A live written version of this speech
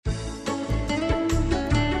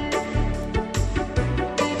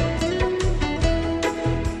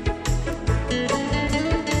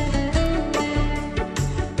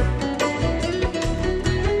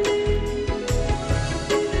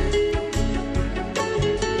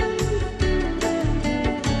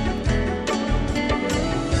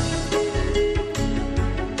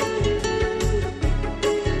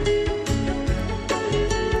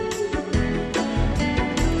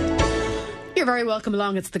You're very welcome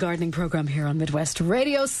along. It's the gardening programme here on Midwest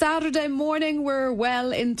Radio. Saturday morning, we're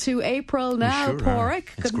well into April now, Pádraig.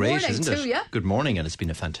 It's great, isn't it? Good morning, and it's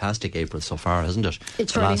been a fantastic April so far, hasn't it?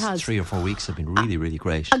 It surely has. The last 3 or 4 weeks have been really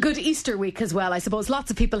great. A good Easter week as well. I suppose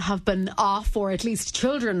lots of people have been off, or at least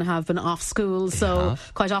children have been off school, so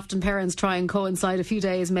quite often parents try and coincide a few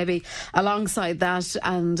days maybe alongside that,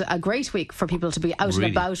 and a great week for people to be out and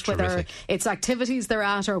about, whether it's activities they're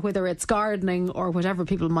at or whether it's gardening or whatever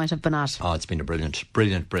people might have been at. It's been a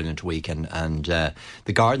brilliant week, and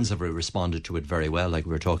the gardens have responded to it very well. Like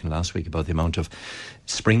we were talking last week about the amount of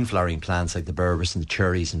spring flowering plants like the berberis and the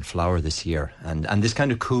cherries in flower this year, and this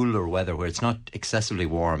kind of cooler weather where it's not excessively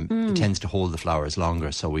warm, it tends to hold the flowers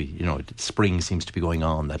longer. So spring seems to be going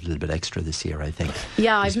on that little bit extra this year, I think.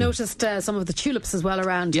 Yeah, I've noticed some of the tulips as well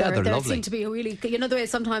around. Yeah, they're lovely. They seem to be really, the way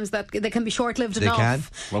sometimes that they can be short-lived enough. They can.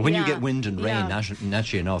 Well, when you get wind and rain,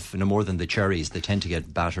 naturally enough, no more than the cherries, they tend to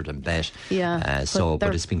get battered and bet. Yeah.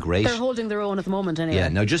 But it's been great. They're holding their own at the moment anyway. Yeah.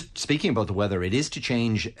 Now, just speaking about the weather, it is to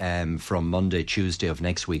change from Monday, Tuesday of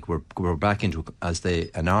next week. We're back into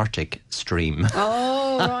an Arctic stream.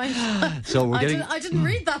 Oh, right. So we're getting. I didn't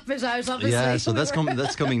read that bit out, obviously. Yeah. So that's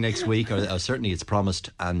coming next week, or certainly it's promised.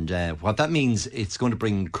 And what that means, it's going to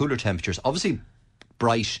bring cooler temperatures. Obviously,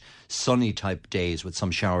 bright, sunny type days with some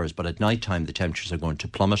showers, but at night time the temperatures are going to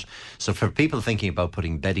plummet. So for people thinking about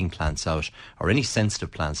putting bedding plants out, or any sensitive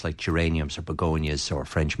plants like geraniums or begonias or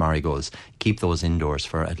French marigolds, keep those indoors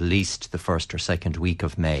for at least the first or second week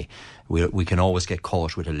of May. We can always get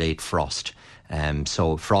caught with a late frost.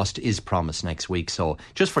 So frost is promised next week. So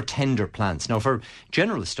just for tender plants. Now for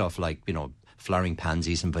general stuff like, flowering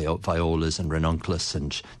pansies and violas and ranunculus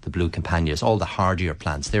and the blue campanias, all the hardier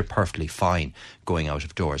plants, they're perfectly fine going out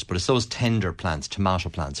of doors. But it's those tender plants, tomato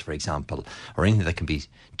plants, for example, or anything that can be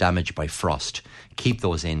damaged by frost, keep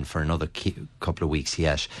those in for another couple of weeks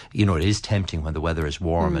yet. It is tempting when the weather is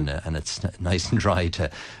warm and it's nice and dry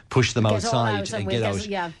to push them outside and get out.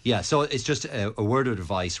 Yeah, so it's just a word of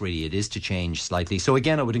advice, really. It is to change slightly. So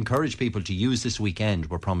again, I would encourage people to use this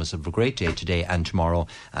weekend. We're promised of a great day today and tomorrow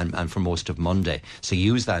and for most of Monday. So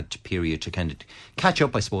use that period to kind of catch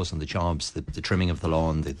up, I suppose, on the jobs, the trimming of the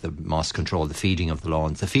lawn, the moss control, the feeding of the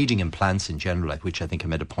lawns, the feeding in plants in general, which I think I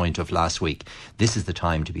made a point of last week. This is the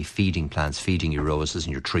time to be feeding plants, feeding your roses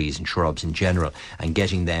and your trees and shrubs in general, and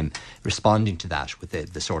getting them responding to that with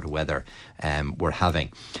the sort of weather we're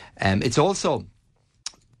having. It's also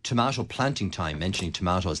tomato planting time. Mentioning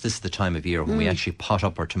tomatoes, this is the time of year when we actually pot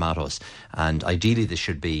up our tomatoes, and ideally this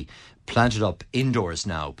should be planted up indoors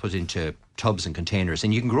now, put into tubs and containers.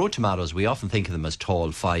 And you can grow tomatoes. We often think of them as tall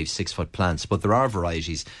 5-6 foot plants, but there are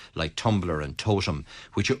varieties like Tumbler and Totem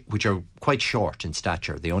which are quite short in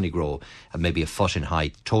stature. They only grow maybe a foot in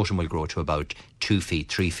height. Totem will grow to about 2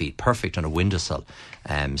 feet, 3 feet, perfect on a windowsill.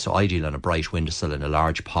 So ideal on a bright windowsill in a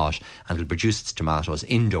large pot, and it'll produce its tomatoes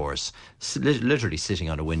indoors, literally sitting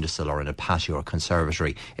on a windowsill or in a patio or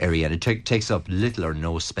conservatory area, and it takes up little or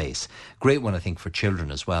no space. Great one, I think, for children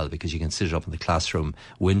as well, because you can sit it up in the classroom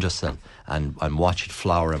windowsill and watch it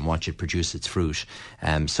flower and watch it produce its fruit.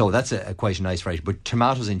 So that's quite a nice variety. But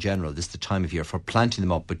tomatoes in general, this is the time of year for planting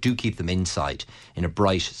them up, but do keep them inside in a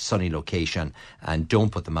bright, sunny location, and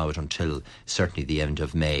don't put them out until certainly the end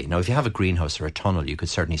of May. Now, if you have a greenhouse or a tunnel, you could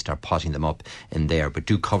certainly start potting them up in there, but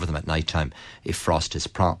do cover them at night time if frost is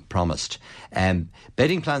promised.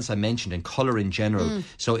 Bedding plants I mentioned, and colour in general.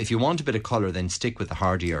 So if you want a bit of colour, then stick with the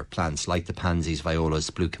hardier plants like the pansies, violas,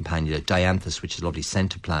 blue campania, dianthus, which is a lovely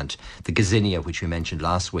centre plant, the gazania, which we mentioned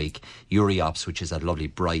last week, Euryops, which is that lovely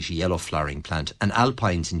bright yellow flowering plant, and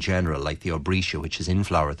alpines in general like the Aubritia, which is in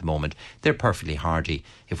flower at the moment. They're perfectly hardy.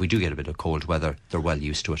 If we do get a bit of cold weather, they're well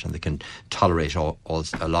used to it and they can tolerate a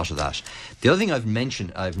lot of that. The other thing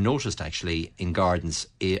I've noticed actually in gardens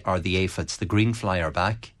are the aphids. The greenfly are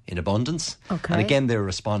back in abundance. Okay. And again, they're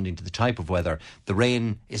responding to the type of weather. The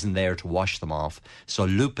rain isn't there to wash them off. So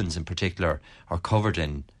lupins in particular are covered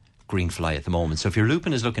in greenfly at the moment. So if your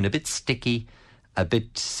lupin is looking a bit sticky, a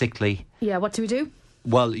bit sickly... Yeah, what do we do?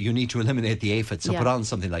 Well, you need to eliminate the aphids. So put on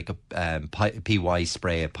something like a PY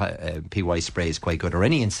spray. PY spray is quite good, or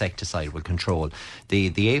any insecticide will control.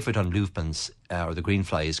 The aphid on lupins or the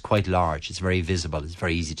greenfly is quite large. It's very visible. It's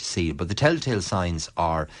very easy to see. But the telltale signs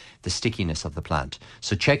are the stickiness of the plant.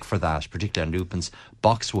 So check for that, particularly on lupins.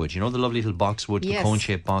 Boxwood, the lovely little boxwood, the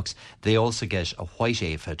cone-shaped box, they also get a white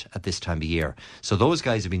aphid at this time of year. So those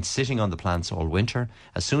guys have been sitting on the plants all winter.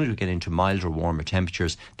 As soon as we get into milder, warmer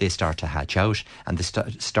temperatures, they start to hatch out and they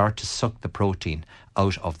start to suck the protein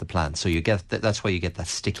out of the plant. So you get that's why you get that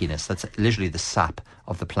stickiness. That's literally the sap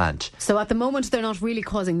of the plant. So at the moment they're not really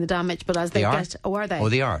causing the damage, but as they are. get, are they? Oh,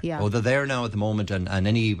 they are. Yeah. Oh, they're there now at the moment, and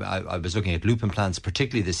I was looking at lupin plants,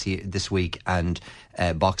 particularly this week, and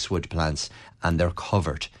boxwood plants, and they're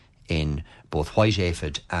covered in both white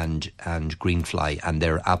aphid and green fly, and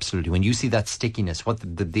they're absolutely, when you see that stickiness, what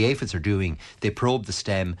the aphids are doing, they probe the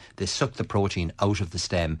stem, they suck the protein out of the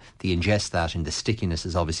stem, they ingest that, and the stickiness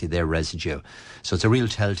is obviously their residue. So it's a real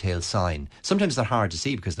telltale sign. Sometimes they're hard to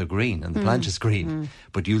see because they're green and the plant is green,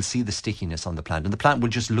 but you'll see the stickiness on the plant, and the plant will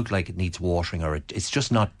just look like it needs watering, or it's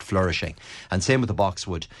just not flourishing. And same with the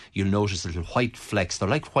boxwood, you'll notice little white flecks, they're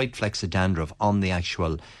like white flecks of dandruff on the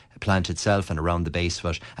actual plant itself and around the base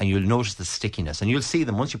of it, and you'll notice the stickiness, and you'll see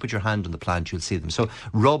them once you put your hand on the plant. You'll see them. So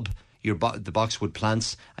rub the boxwood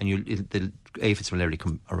plants, and the aphids will literally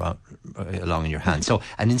come along in your hand. So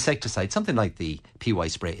an insecticide, something like the PY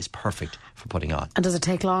spray, is perfect for putting on. And does it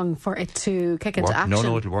take long for it to kick into action?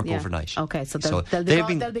 No, it'll work overnight. Okay, so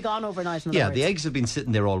they'll be gone overnight. In the eggs have been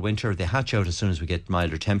sitting there all winter. They hatch out as soon as we get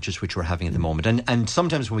milder temperatures, which we're having at the moment. And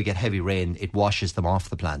sometimes when we get heavy rain, it washes them off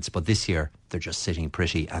the plants. But this year, they're just sitting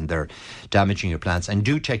pretty and they're damaging your plants. And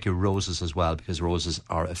do check your roses as well, because roses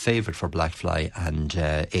are a favourite for blackfly and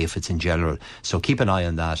aphids in general. So keep an eye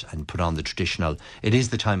on that and put on the traditional. It is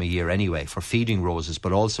the time of year anyway for feeding roses,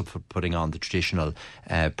 but also for putting on the traditional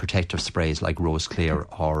protective sprays like Rose Clear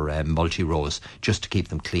or Multi-Rose, just to keep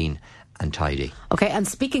them clean and tidy. Okay, and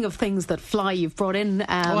speaking of things that fly, you've brought in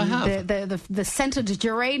I have. the scented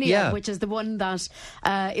geranium, which is the one that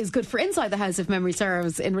is good for inside the house, if memory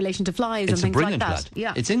serves, in relation to flies and things like that. It's a brilliant plant.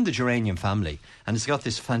 Yeah. It's in the geranium family, and it's got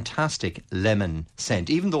this fantastic lemon scent.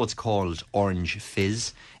 Even though it's called Orange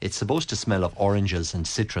Fizz, it's supposed to smell of oranges and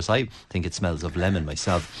citrus. I think it smells of lemon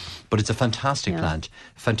myself, but it's a fantastic plant,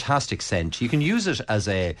 fantastic scent. You can use it as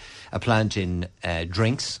a plant in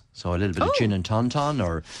drinks. So a little bit of gin and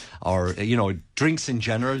tauntaun, or drinks in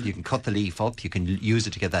general. You can cut the leaf up. You can use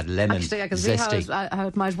it to get that lemon. Actually, I can zesty. see how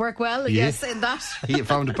it might work well. Yeah. Yes, in that. You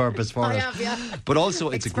found a purpose for it. I have, yeah. But also,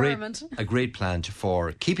 it's a great plant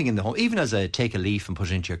for keeping in the home. Even as take a leaf and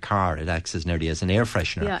put it into your car, it acts as nearly as an air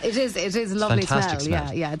freshener. Yeah, it is. It is a lovely fantastic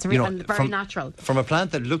smell. Yeah, it's and very natural. From a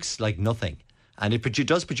plant that looks like nothing. And it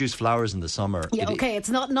does produce flowers in the summer. Yeah, it's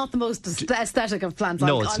not the most aesthetic of plants.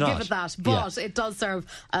 No, I'll give it that. But it does serve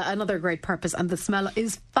another great purpose, and the smell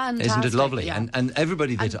is fantastic. Isn't it lovely? Yeah. And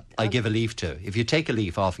everybody that I give a leaf to, if you take a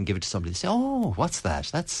leaf off and give it to somebody, they say, "Oh, what's that?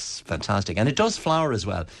 That's fantastic." And it does flower as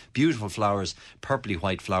well. Beautiful flowers, purpley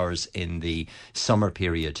white flowers in the summer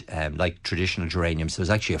period, like traditional geraniums. There's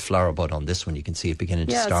actually a flower bud on this one. You can see it beginning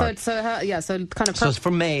to start. So kind of so it's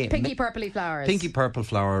from May. Pinky purpley flowers. Pinky purple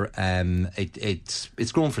flower.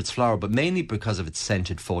 It's grown for its flower, but mainly because of its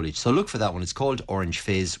scented foliage. So look for that one. It's called Orange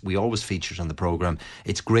Fizz. We always feature it on the programme.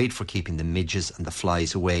 It's great for keeping the midges and the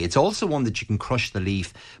flies away. It's also one that you can crush the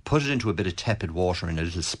leaf, put it into a bit of tepid water in a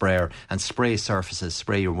little sprayer, and spray surfaces,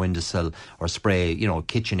 spray your windowsill, or spray,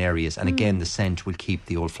 kitchen areas. And again, the scent will keep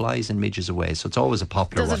the old flies and midges away. So it's always a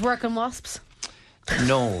popular one. Does it work on wasps?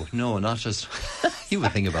 No, not just. You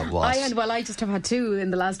would think about wasps. I just have had two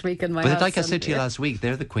in the last week in my house. But like I said to you last week,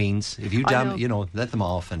 they're the queens. If you let them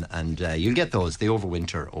off, and you'll get those. They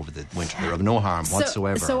overwinter over the winter. They're of no harm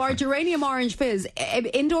whatsoever. So our geranium Orange Fizz,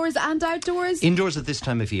 indoors and outdoors? Indoors at this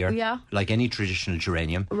time of year, yeah, like any traditional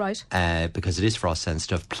geranium, right? Because it is frost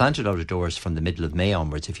sensitive. Planted out of doors from the middle of May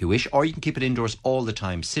onwards, if you wish, or you can keep it indoors all the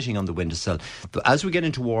time, sitting on the windowsill. But as we get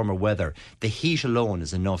into warmer weather, the heat alone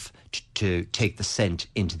is enough to take the scent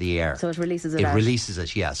into the air. So it releases it. Releases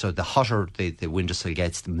it, yeah. So the hotter the windowsill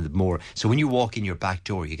gets, the more. So when you walk in your back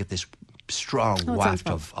door, you get this strong waft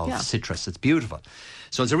of citrus. It's beautiful.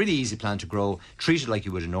 So it's a really easy plant to grow. Treat it like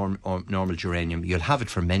you would a normal geranium. You'll have it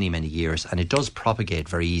for many, many years, and it does propagate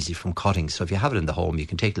very easy from cuttings. So if you have it in the home, you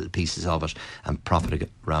can take little pieces of it and prop it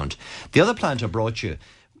around. The other plant I brought you,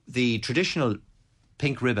 the traditional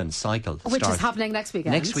Pink Ribbon cycle, which is happening next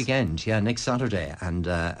weekend. Next Saturday, and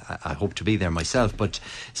I hope to be there myself. But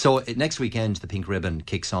so next weekend the Pink Ribbon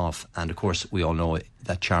kicks off, and of course we all know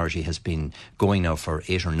that charity has been going now for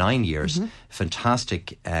 8 or 9 years.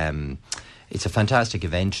 Fantastic. It's a fantastic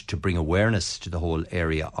event to bring awareness to the whole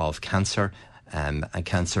area of cancer. And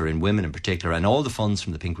cancer in women in particular, and all the funds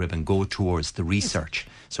from the Pink Ribbon go towards the research.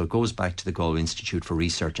 So it goes back to the Galway Institute for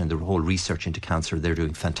Research and the whole research into cancer. They're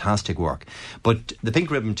doing fantastic work. But the Pink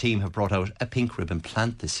Ribbon team have brought out a Pink Ribbon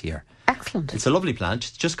plant this year. Excellent. It's a lovely plant.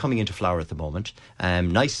 It's just coming into flower at the moment.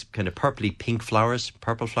 Nice kind of purpley pink flowers,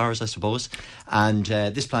 purple flowers I suppose. And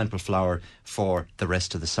this plant will flower for the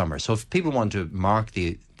rest of the summer. So if people want to mark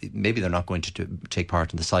maybe they're not going to take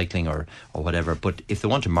part in the cycling or whatever, but if they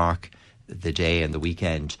want to mark the day and the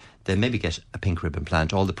weekend, then maybe get a pink ribbon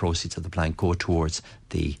plant. All the proceeds of the plant go towards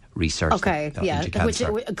the research. Okay,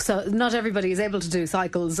 so not everybody is able to do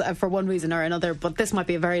cycles for one reason or another, but this might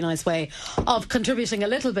be a very nice way of contributing a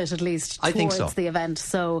little bit, at least, towards the event.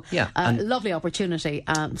 So, lovely opportunity.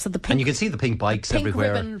 So the pink, and you can see the pink bikes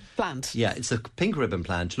everywhere. Pink ribbon plant. Yeah, it's a pink ribbon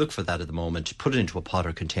plant. Look for that at the moment. Put it into a pot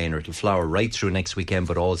or container. It'll flower right through next weekend,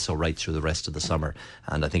 but also right through the rest of the summer.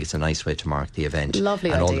 And I think it's a nice way to mark the event.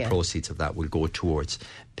 Lovely and idea. All the proceeds of that will go towards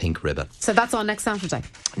pink ribbon. So that's on next Saturday.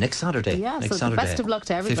 Next Saturday. Yeah, next so Saturday. Best of luck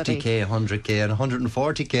to everybody. 50k, 100k and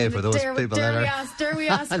 140k for those people Dare we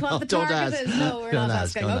ask what the target is? No, we're not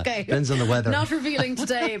asking. Okay. Depends on the weather. Not revealing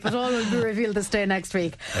today, but all will be revealed this day next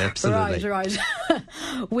week. Absolutely. Right.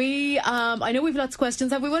 I know we've lots of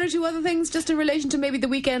questions. Have we one or two other things just in relation to maybe the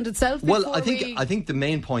weekend itself? Well, I think the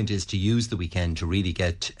main point is to use the weekend to really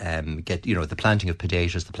get the planting of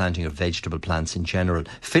potatoes, the planting of vegetable plants in general.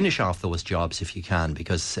 Finish off those jobs if you can,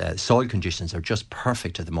 because soil conditions are just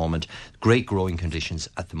perfect at the moment. Great growing conditions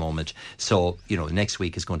at the moment. So, next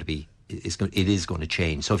week is going to be it is going to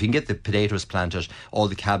change. So if you can get the potatoes planted, all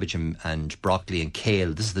the cabbage and broccoli and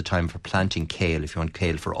kale, this is the time for planting kale if you want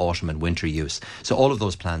kale for autumn and winter use. So all of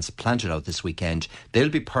those plants planted out this weekend, they'll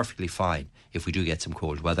be perfectly fine if we do get some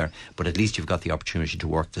cold weather, but at least you've got the opportunity to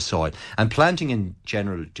work the soil. And planting in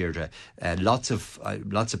general, Deirdre, lots of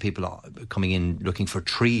people are coming in looking for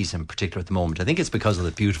trees in particular at the moment. I think it's because of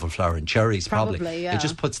the beautiful flowering cherries, probably. Yeah. It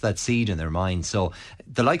just puts that seed in their mind. So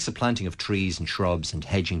the likes of planting of trees and shrubs and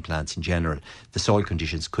hedging plants in general, the soil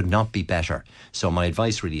conditions could not be better. So my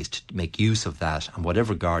advice really is to make use of that, and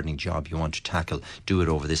whatever gardening job you want to tackle, do it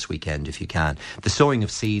over this weekend if you can. The sowing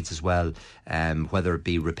of seeds as well, whether it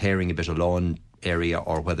be repairing a bit of lawn area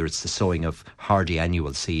or whether it's the sowing of hardy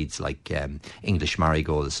annual seeds like English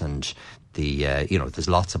marigolds and there's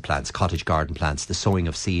lots of plants, cottage garden plants. The sowing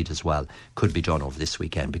of seed as well could be done over this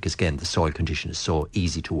weekend because, again, the soil condition is so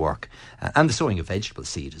easy to work. And the sowing of vegetable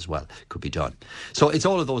seed as well could be done. So it's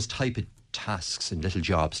all of those type of tasks and little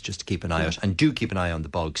jobs just to keep an eye out. And do keep an eye on the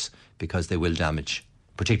bugs because they will damage,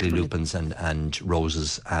 particularly lupins and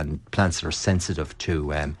roses and plants that are sensitive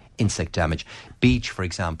to insect damage. Beech, for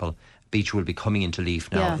example. Beech will be coming into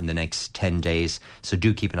leaf now in the next 10 days. So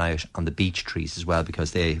do keep an eye out on the beech trees as well,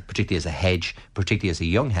 because they, particularly as a hedge, particularly as a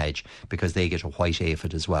young hedge, because they get a white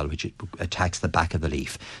aphid as well, which attacks the back of the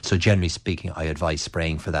leaf. So generally speaking, I advise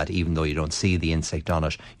spraying for that. Even though you don't see the insect on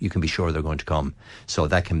it, you can be sure they're going to come. So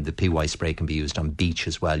the PY spray can be used on beech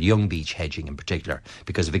as well, young beech hedging in particular,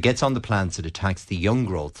 because if it gets on the plants, it attacks the young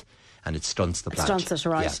growth and it stunts the plant. Stunts it,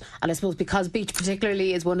 right. Yeah. And I suppose because beech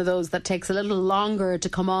particularly is one of those that takes a little longer to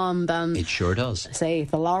come on than... It sure does. Say,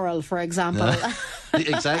 the laurel, for example.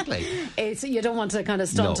 Exactly. You don't want to kind of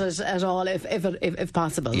stunt it at all if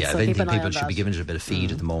possible. Yeah, so I think people should be giving it a bit of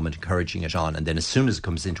feed at the moment, encouraging it on, and then as soon as it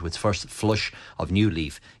comes into its first flush of new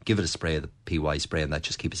leaf, give it a spray of the PY spray, and that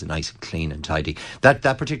just keeps it nice and clean and tidy. That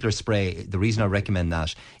particular spray, the reason I recommend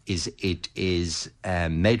that is it is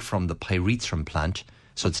made from the pyrethrum plant.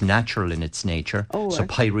 So it's natural in its nature. Oh, so the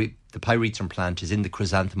pyrethrum plant is in the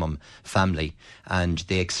chrysanthemum family, and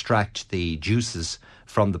they extract the juices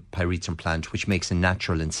from the pyrethrum plant, which makes a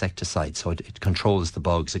natural insecticide. So it controls the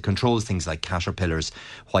bugs. It controls things like caterpillars,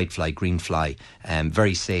 whitefly, greenfly.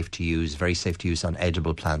 Very safe to use on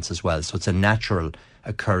edible plants as well. So it's a natural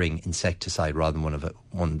occurring insecticide rather than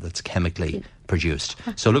one that's chemically produced.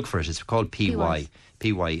 So look for it. It's called PY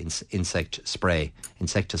insect spray,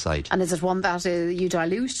 insecticide. And is it one that you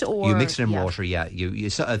dilute or... You mix it in water, yeah.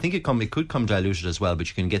 I think it could come diluted as well, but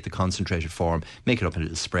you can get the concentrated form, make it up in a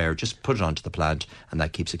little sprayer, just put it onto the plant, and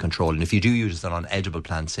that keeps it controlled. And if you do use that on edible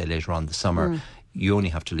plants, say later on in the summer, you only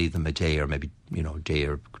have to leave them a day or maybe, day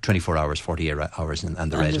or 24 hours, 48 hours,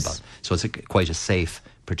 and they're edible. So it's quite a safe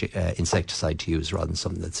insecticide to use rather than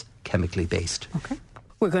something that's chemically based. Okay.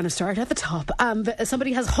 We're going to start at the top.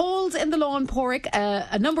 Somebody has holes in the lawn, Porrick,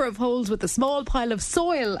 a number of holes with a small pile of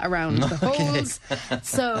soil around the holes.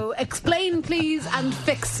 So explain, please, and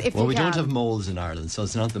fix if you can. Well, we don't have moles in Ireland, so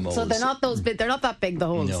it's not the moles. So they're not those big. They're not that big, the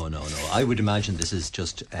holes. No. I would imagine this is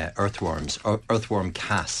just earthworms, or earthworm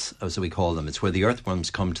casts, as we call them. It's where the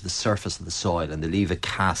earthworms come to the surface of the soil and they leave a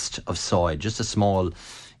cast of soil, just a small,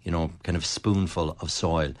 kind of spoonful of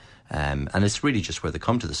soil. And it's really just where they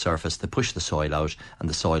come to the surface, they push the soil out and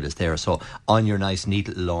the soil is there. So on your nice neat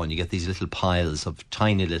little lawn you get these little piles of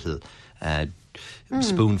tiny little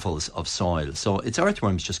spoonfuls of soil. So it's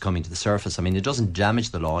earthworms just coming to the surface. I mean, it doesn't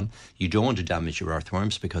damage the lawn. You don't want to damage your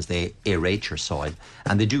earthworms because they aerate your soil,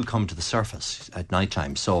 and they do come to the surface at night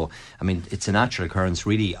time. So, I mean, it's a natural occurrence.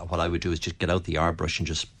 Really, what I would do is just get out the yard brush and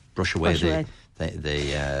just brush away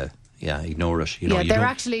the ignore it. They're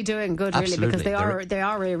actually doing good, really, because they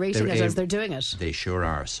are rating it as they're doing it. They sure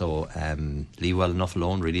are. So leave well enough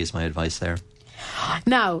alone, really, is my advice there.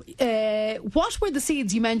 Now, what were the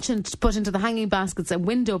seeds you mentioned to put into the hanging baskets and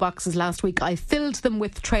window boxes last week? I filled them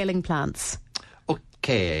with trailing plants.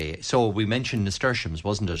 Okay, so we mentioned nasturtiums,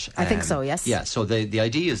 wasn't it? I think so, yes. Yeah, so the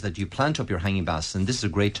idea is that you plant up your hanging baskets, and this is a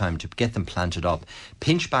great time to get them planted up.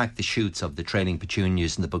 Pinch back the shoots of the trailing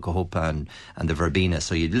petunias and the Bocahupa and the verbena,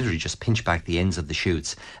 so you literally just pinch back the ends of the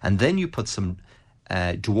shoots, and then you put some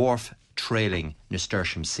dwarf trailing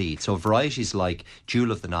nasturtium seed. So varieties like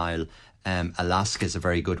Jewel of the Nile, Alaska is a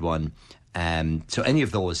very good one. So any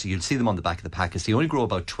of those, you'll see them on the back of the packets. They only grow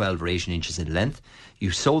about 12 or 18 inches in length. You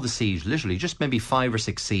sow the seed, literally just maybe 5 or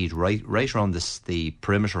 6 seed right around the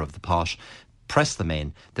perimeter of the pot. Press them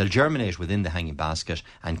in. They'll germinate within the hanging basket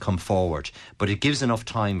and come forward. But it gives enough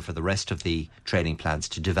time for the rest of the trailing plants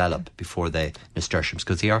to develop before the nasturtiums,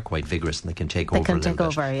 because they are quite vigorous and they can take over a little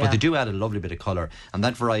bit. Yeah. But they do add a lovely bit of colour. And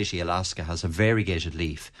that variety, Alaska, has a variegated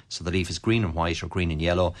leaf. So the leaf is green and white or green and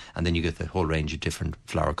yellow, and then you get the whole range of different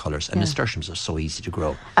flower colours. And nasturtiums are so easy to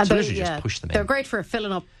grow. So literally just push them in. They're great for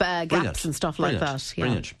filling up gaps and stuff like that.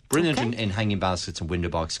 Yeah. Brilliant in hanging baskets and window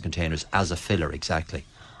box containers as a filler, exactly.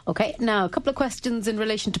 Okay, now a couple of questions in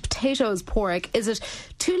relation to potatoes, Pádraig. Is it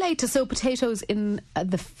too late to sow potatoes in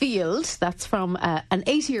the field? That's from an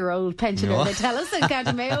 80-year-old pensioner, no. They tell us, in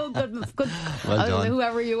County Mayo. Good well done.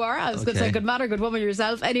 Whoever you are. I was going to say good man or good woman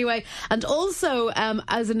yourself. Anyway, and also,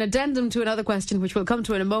 as an addendum to another question, which we'll come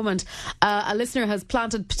to in a moment, a listener has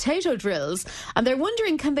planted potato drills, and they're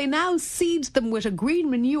wondering, can they now seed them with a green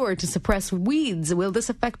manure to suppress weeds? Will this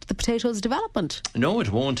affect the potatoes' development? No,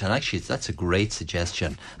 it won't, and actually that's a great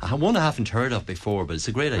suggestion. One I haven't heard of before, but it's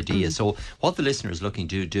a great idea. So what the listener is looking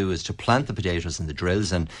to do is to plant the potatoes in the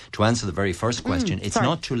drills. And to answer the very first question, it's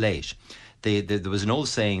not too late. There was an old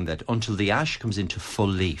saying that until the ash comes into full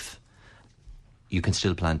leaf, you can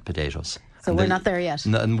still plant potatoes. So we're not there yet.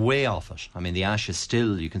 And way off it. I mean, the ash is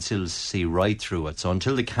still, you can still see right through it. So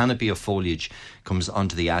until the canopy of foliage comes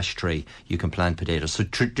onto the ash tree, you can plant potatoes. So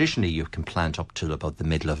traditionally, you can plant up till about the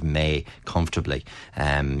middle of May comfortably.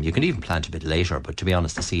 You can even plant a bit later, but to be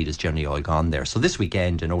honest, the seed is generally all gone there. So this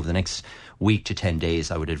weekend and over the next week to 10 days,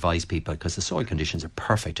 I would advise people, because the soil conditions are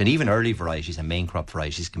perfect, and even early varieties and main crop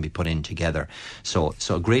varieties can be put in together. So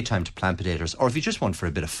a great time to plant potatoes, or if you just want for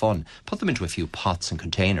a bit of fun, put them into a few pots and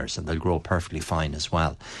containers and they'll grow perfectly fine as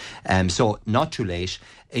well. So not too late.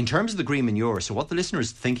 In terms of the green manure, so what the listener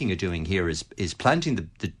is thinking of doing here is planting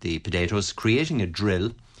the potatoes, creating a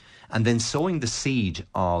drill, and then sowing the seed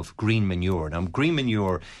of green manure. Now, green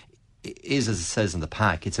manure is, as it says in the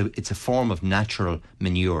pack, it's a form of natural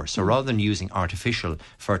manure. So rather than using artificial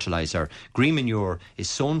fertiliser, green manure is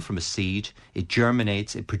sown from a seed, it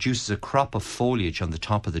germinates, it produces a crop of foliage on the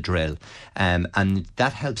top of the drill, and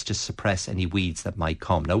that helps to suppress any weeds that might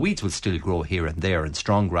come. Now, weeds will still grow here and there, and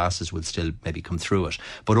strong grasses will still maybe come through it,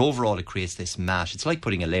 but overall it creates this mat. It's like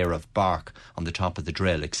putting a layer of bark on the top of the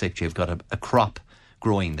drill, except you've got a crop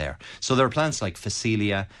growing there. So there are plants like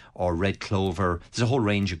Phacelia or red clover. There's a whole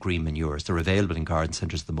range of green manures. They're available in garden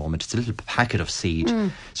centres at the moment. It's a little packet of seed.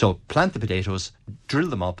 So plant the potatoes, drill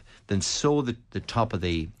them up, then sow the top of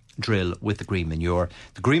the drill with the green manure.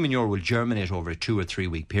 The green manure will germinate over a 2 or 3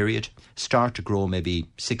 week period, start to grow maybe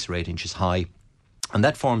 6 or 8 inches high, and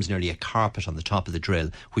that forms nearly a carpet on the top of the drill,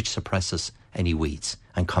 which suppresses any weeds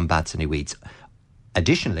and combats any weeds.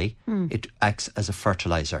 Additionally, it acts as a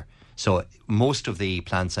fertiliser. So most of the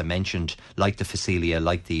plants I mentioned, like the Phacelia,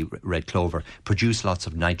 like the red clover, produce lots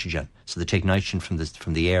of nitrogen. So they take nitrogen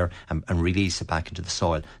from the air and release it back into the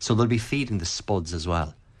soil. So they'll be feeding the spuds as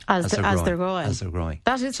well. As they're growing.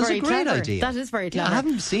 That is very great clever. Idea. That is very clever. Yeah, I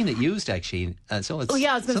haven't seen it used actually, so it's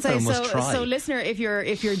I was going to say. try. So, listener, if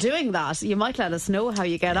you're doing that, you might let us know how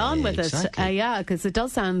you get on with it. Because it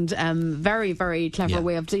does sound very, very clever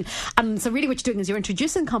way of doing. And so, really, what you're doing is you're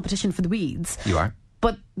introducing competition for the weeds. You are.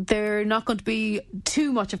 But they're not going to be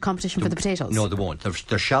too much of competition for the potatoes. No, they won't.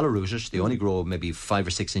 They're shallow rooted. They only grow maybe 5 or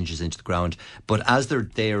 6 inches into the ground. But as the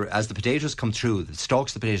potatoes come through, the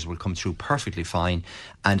stalks of the potatoes will come through perfectly fine.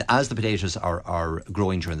 And as the potatoes are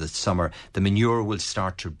growing during the summer, the manure will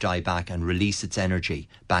start to die back and release its energy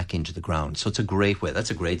back into the ground. So it's a great way. That's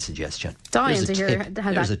a great suggestion. Dying to hear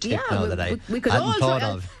how There's a tip now that I hadn't thought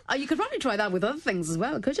of. You could probably try that with other things as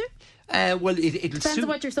well, could you? Well, it depends on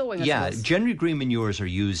what you're sowing. Generally generally green manures are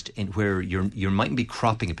used in where you mightn't be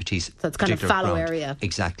cropping a particular so it's kind of fallow ground. Area.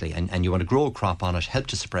 Exactly, and you want to grow a crop on it, help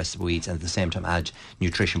to suppress the weeds, and at the same time add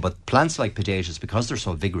nutrition. But plants like potatoes, because they're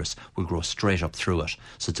so vigorous, will grow straight up through it.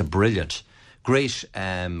 So it's a brilliant great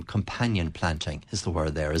companion planting is the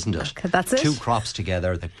word there, isn't it? Okay, that's it. Two crops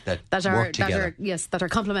together that work together. That are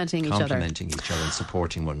complementing each other. Complementing each other and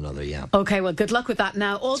supporting one another, yeah. Okay, well, good luck with that.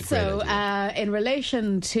 Now, also, in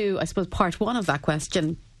relation to, I suppose, part one of that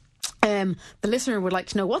question, the listener would like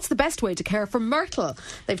to know, what's the best way to care for myrtle?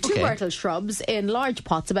 They've two myrtle shrubs in large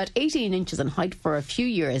pots, about 18 inches in height for a few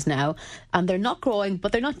years now, and they're not growing,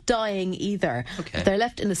 but they're not dying either. Okay. They're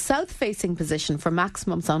left in a south-facing position for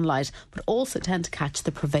maximum sunlight, but also tend to catch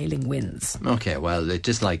the prevailing winds. Okay, well, it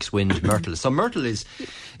dislikes wind, myrtle. So myrtle is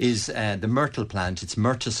the myrtle plant. It's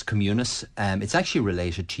Myrtus communis. It's actually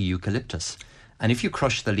related to eucalyptus. And if you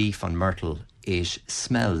crush the leaf on myrtle, it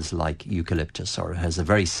smells like eucalyptus, or has a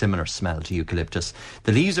very similar smell to eucalyptus.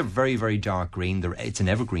 The leaves are very, very dark green. It's an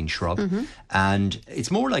evergreen shrub, and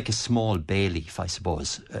it's more like a small bay leaf, I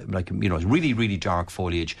suppose. Really, really dark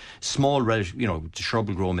foliage. Small, the shrub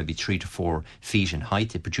will grow maybe 3 to 4 feet in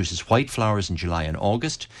height. It produces white flowers in July and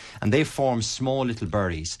August, and they form small little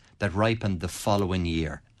berries that ripen the following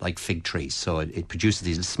year, like fig trees. So it produces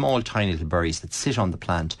these small, tiny little berries that sit on the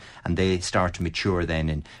plant, and they start to mature then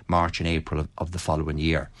in March and April of the following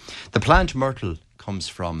year. The plant myrtle comes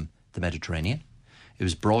from the Mediterranean. It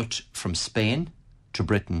was brought from Spain to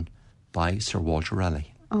Britain by Sir Walter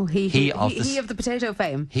Raleigh. Oh, he of the potato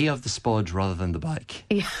fame. He of the spud rather than the bike.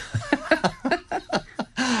 Yeah.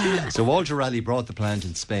 So Walter Raleigh brought the plant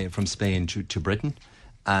from Spain to Britain.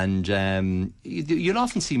 And you'll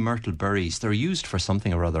often see myrtle berries. They're used for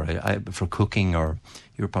something or other, for cooking, or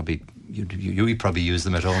you probably use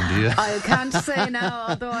them at home, do you? I can't say now,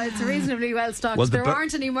 although it's reasonably well stocked. Well, there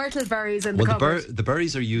aren't any myrtle berries in the cupboard. The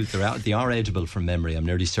berries are used. They are edible from memory. I'm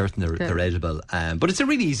nearly certain they're edible. But it's a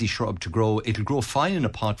really easy shrub to grow. It'll grow fine in a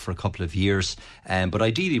pot for a couple of years. But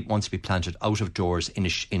ideally, it wants to be planted out of doors in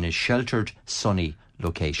a sheltered, sunny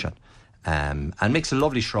location. And makes a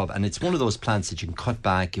lovely shrub, and it's one of those plants that you can cut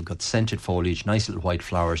back. You've got scented foliage, nice little white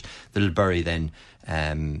flowers, the little berry then,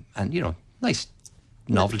 and nice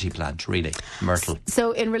novelty plant, really, myrtle.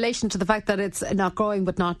 So in relation to the fact that it's not growing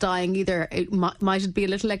but not dying either, might it be a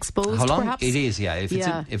little exposed? How long? Perhaps? It is, yeah. If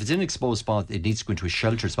it's in an exposed spot, it needs to go into a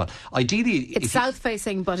sheltered spot. Ideally, it's south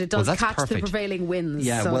facing, but it does catch the prevailing winds.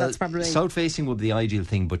 Yeah, so that's probably south facing would be the ideal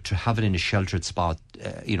thing, but to have it in a sheltered spot,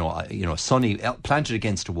 sunny, planted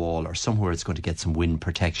against a wall or somewhere it's going to get some wind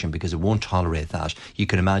protection, because it won't tolerate that. You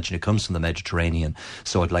can imagine it comes from the Mediterranean,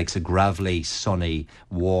 so it likes a gravelly, sunny,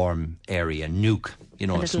 warm area. Nuke.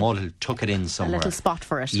 A small little, tuck it in somewhere. A little spot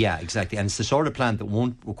for it. Yeah, exactly. And it's the sort of plant that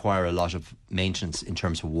won't require a lot of maintenance in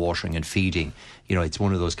terms of watering and feeding. It's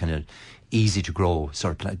one of those kind of easy to grow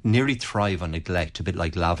sort of plant, nearly thrive on neglect, a bit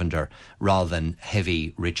like lavender, rather than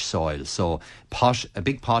heavy, rich soil. So a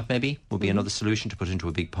big pot maybe would be another solution, to put into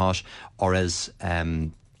a big pot, or else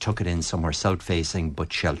tuck it in somewhere south-facing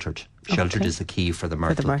but sheltered. Sheltered is the key for the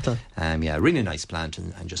myrtle. Really nice plant,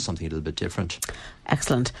 and just something a little bit different.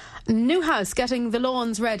 Excellent. New house, getting the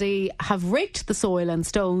lawns ready, have raked the soil and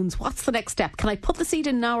stones. What's the next step? Can I put the seed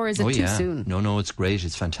in now, or is it too soon? No, it's great.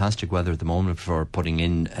 It's fantastic weather at the moment for putting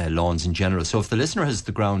in lawns in general. So if the listener has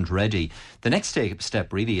the ground ready, the next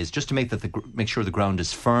step really is just to make sure the ground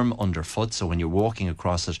is firm underfoot. So when you're walking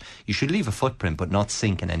across it, you should leave a footprint but not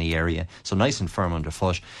sink in any area. So nice and firm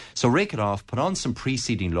underfoot. So rake it off, put on some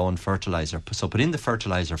preceding lawn fertiliser. So put in the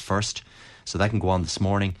fertiliser first, so that can go on this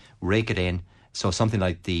morning. Rake it in. So something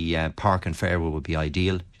like the Park and Fairwood would be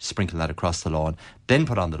ideal. Sprinkle that across the lawn. Then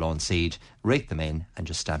put on the lawn seed, rake them in, and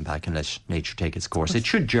just stand back and let nature take its course. It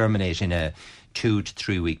should germinate in a 2 to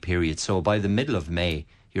 3 week period. So by the middle of May,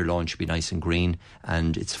 your lawn should be nice and green,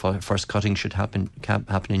 and its first cutting should happen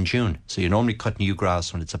in June. So you normally cut new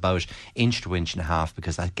grass when it's about 1 to 1.5 inches,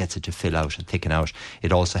 because that gets it to fill out and thicken out.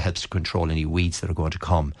 It also helps to control any weeds that are going to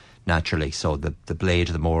come naturally. So the blade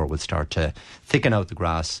of the mower will start to thicken out the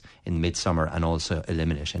grass in midsummer, and also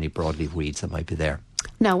eliminate any broadleaf weeds that might be there.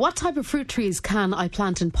 Now, what type of fruit trees can I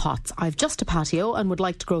plant in pots? I've just a patio and would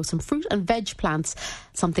like to grow some fruit and veg plants.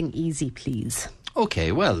 Something easy, please.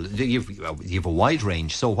 Okay, well, you've a wide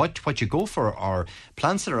range. So what you go for are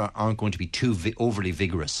plants that aren't going to be too overly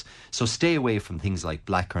vigorous. So stay away from things like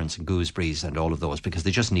blackcurrants and gooseberries and all of those, because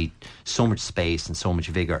they just need so much space and so much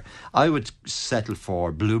vigour. I would settle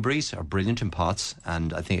for blueberries. Are brilliant in pots,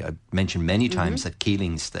 and I think I've mentioned many times that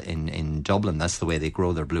Keelings in Dublin, that's the way they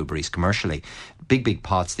grow their blueberries commercially. Big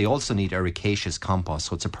pots. They also need ericaceous compost,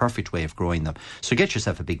 so it's a perfect way of growing them. So get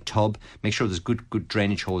yourself a big tub. Make sure there's good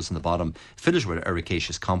drainage holes in the bottom. Fill it with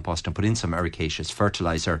ericaceous compost and put in some ericaceous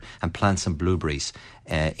fertiliser, and plant some blueberries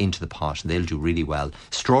into the pot, and they'll do really well.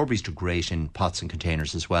 Strawberries do great in pots and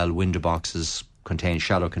containers as well. Window boxes contain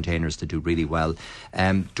shallow containers that do really well.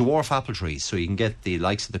 Dwarf apple trees, so you can get the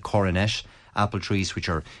likes of the coronet apple trees which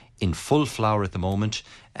are in full flower at the moment,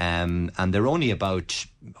 and they're only about,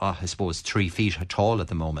 I suppose, 3 feet tall at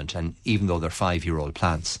the moment, and even though they're 5-year-old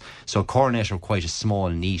plants. So coronet are quite a small,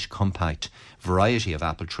 neat, compact variety of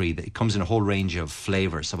apple tree. It comes in a whole range of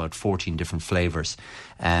flavours, about 14 different flavours.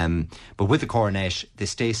 But with the coronet, they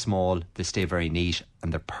stay small, they stay very neat,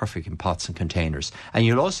 and they're perfect in pots and containers. And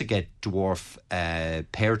you'll also get dwarf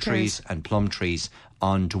pear trees and plum trees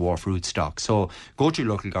on dwarf rootstock. So go to your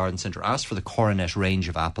local garden centre, ask for the coronet range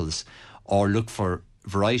of apples, or look for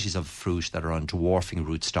varieties of fruit that are on dwarfing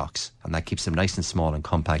rootstocks, and that keeps them nice and small and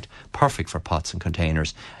compact, perfect for pots and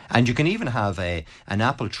containers. And you can even have an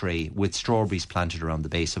apple tree with strawberries planted around the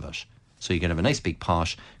base of it. So you can have a nice big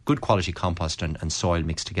pot, good quality compost and soil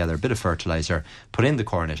mixed together, a bit of fertiliser, put in the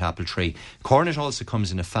coronet apple tree. Coronet also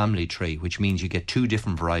comes in a family tree, which means you get 2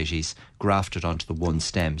 different varieties grafted onto the one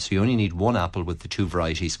stem. So you only need 1 apple with the 2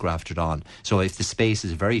 varieties grafted on. So if the space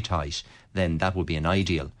is very tight, then that would be an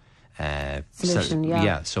ideal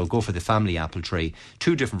solution. So go for the family apple tree,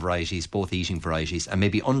 2 different varieties, both eating varieties, and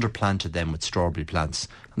maybe underplanted them with strawberry plants,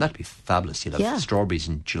 and that'd be fabulous. You'll have strawberries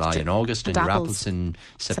in July and August, and your apples in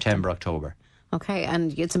September, October. Okay,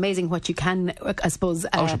 and it's amazing what you can, I suppose,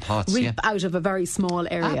 out of pots, reap out of a very small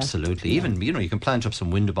area. Absolutely. Even, you can plant up some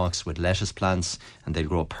window box with lettuce plants and they'll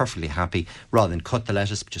grow perfectly happy. Rather than cut the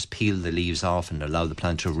lettuce, just peel the leaves off and allow the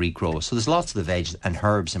plant to regrow. So there's lots of the veg and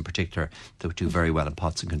herbs in particular that do very well in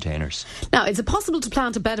pots and containers. Now, is it possible to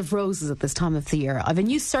plant a bed of roses at this time of the year? I've a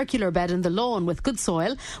new circular bed in the lawn with good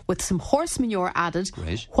soil, with some horse manure added.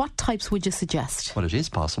 Great. What types would you suggest? Well, it is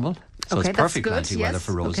possible. So okay, it's perfect that's planting weather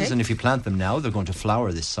for roses. Okay. And if you plant them now, they're going to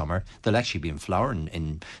flower this summer. They'll actually be in flower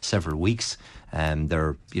in several weeks.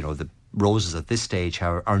 They're, the roses at this stage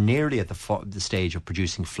are nearly at the stage of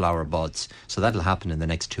producing flower buds. So that'll happen in the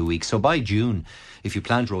next 2 weeks. So by June, if you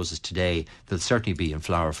plant roses today, they'll certainly be in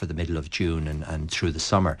flower for the middle of June and through the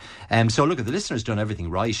summer. So look, the listener's done everything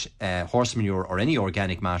right. Horse manure or any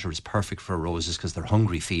organic matter is perfect for roses because they're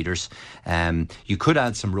hungry feeders. You could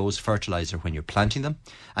add some rose fertiliser when you're planting them.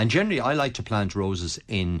 And generally, I like to plant roses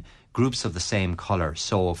in groups of the same colour.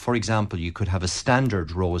 So, for example, you could have a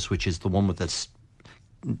standard rose, which is the one with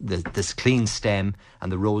this clean stem,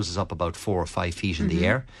 and the rose is up about 4 or 5 feet in the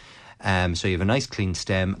air. So you have a nice clean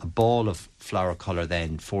stem, a ball of flower colour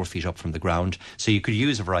then 4 feet up from the ground. So you could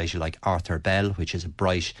use a variety like Arthur Bell, which is a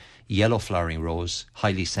bright yellow flowering rose,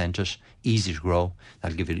 highly scented, easy to grow.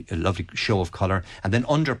 That'll give you a lovely show of colour. And then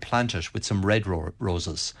underplant it with some red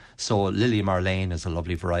roses. So Lily Marlene is a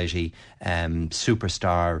lovely variety,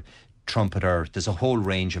 Superstar, Trumpeter. There's a whole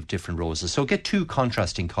range of different roses. So get 2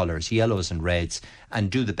 contrasting colours, yellows and reds, and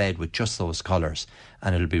do the bed with just those colours,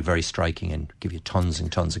 and it'll be very striking and give you tons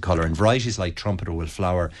and tons of colour. And varieties like Trumpeter will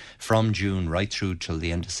flower from June right through till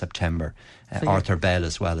the end of September. Arthur Bell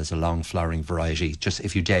as well is a long flowering variety. Just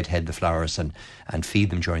if you deadhead the flowers and feed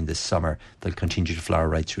them during this summer, they'll continue to flower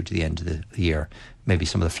right through to the end of the year. Maybe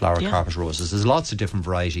some of the flower carpet roses. There's lots of different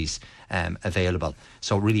varieties available.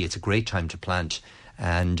 So really it's a great time to plant.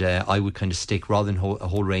 And I would kind of stick, rather than a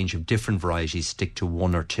whole range of different varieties, stick to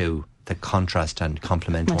 1 or 2 that contrast and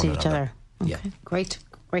complement one another. Okay, yeah. Great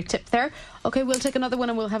tip there. Okay, we'll take another one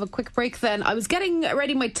and we'll have a quick break then. I was getting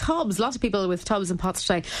ready my tubs, lots of people with tubs and pots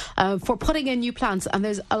today, for putting in new plants, and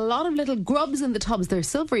there's a lot of little grubs in the tubs. They're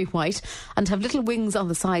silvery white and have little wings on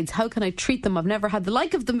the sides. How can I treat them? I've never had the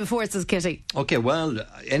like of them before, says Kitty. Okay, well,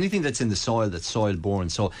 anything that's in the soil that's soil borne.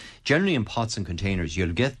 So generally in pots and containers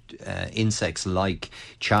you'll get insects like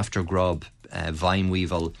chafter grub, vine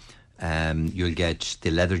weevil, you'll get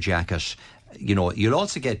the leather jacket. You'll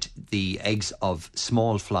also get the eggs of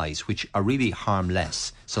small flies, which are really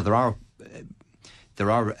harmless. So there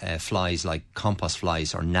are flies like compost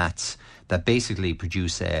flies or gnats that basically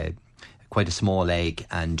produce quite a small egg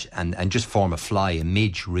and just form a fly, a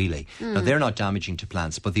midge really. Now they're not damaging to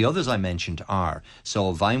plants, but the others I mentioned are.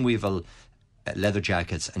 So vine weevil, leather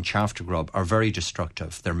jackets and chafter grub are very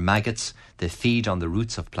destructive. They're maggots. They feed on the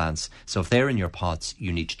roots of plants. So if they're in your pots,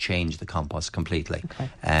 you need to change the compost completely.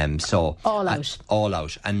 Okay. So all out. All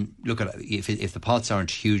out. And look at if the pots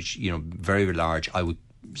aren't huge, very large, I would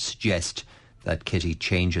suggest that Kitty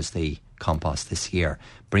changes the compost this year.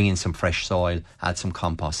 Bring in some fresh soil, add some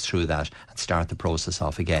compost through that, and start the process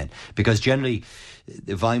off again. Because generally,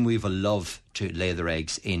 the vine weevil love to lay their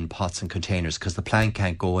eggs in pots and containers because the plant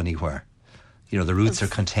can't go anywhere. The roots are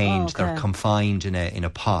contained, they're confined in a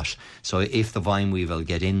pot. So if the vine weevil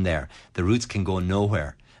get in there, the roots can go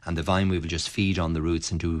nowhere. and the vine weevil just feed on the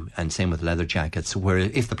roots and same with leather jackets. Where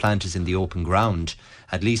if the plant is in the open ground,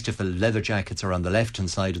 at least if the leather jackets are on the left hand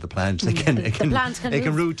side of the plant, it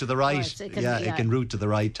can root to the right. It can root to the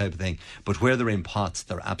right type of thing. But where they're in pots,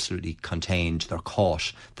 they're absolutely contained. They're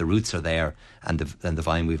caught. The roots are there, and the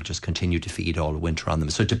vine weevil just continue to feed all winter on them.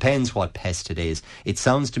 So it depends what pest it is. It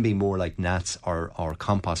sounds to me more like gnats or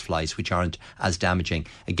compost flies, which aren't as damaging.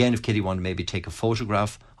 Again, if Kitty wanted to maybe take a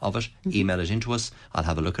photograph of it, email it into us, I'll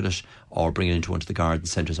have a look at it, or bring it into one of the garden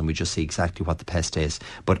centres and we just see exactly what the pest is.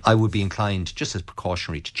 But I would be inclined, just as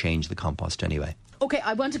precautionary, to change the compost anyway. Okay,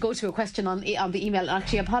 I want to go to a question on the email.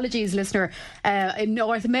 Actually, apologies, listener, in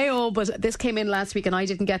North Mayo, but this came in last week and I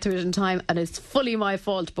didn't get to it in time, and it's fully my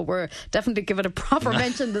fault, but we're definitely giving it a proper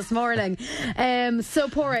mention this morning. So,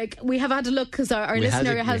 Porrick, we have had a look because our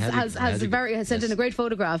listener has sent in a great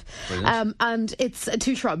photograph, and it's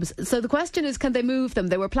 2 shrubs. So the question is, can they move them?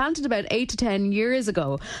 They were planted about 8 to 10 years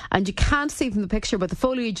ago, and you can't see from the picture, but the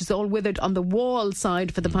foliage is all withered on the wall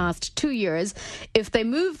side for the past 2 years. If they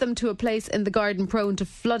move them to a place in the garden prone to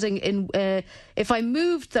flooding if I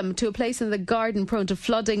moved them to a place in the garden prone to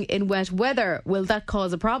flooding in wet weather, will that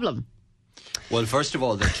cause a problem? Well, first of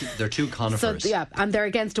all, they're two conifers. So, and they're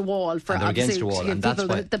against a wall to give people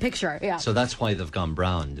the picture. Yeah. So that's why they've gone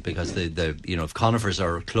brown, because if conifers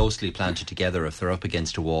are closely planted together, if they're up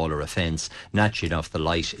against a wall or a fence, naturally enough the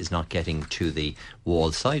light is not getting to the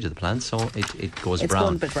wall side of the plant, so it goes brown.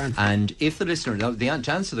 Going a bit brown. And if the listener, now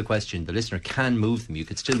to answer the question, the listener can move them. You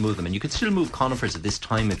could still move them, and you could still move conifers at this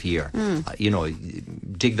time of year.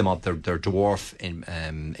 Dig them up. They're dwarf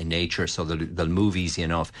in nature, so they'll move easy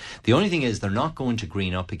enough. The only thing is they're not going to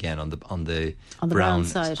green up again on the brown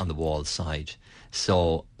side, on the wall side.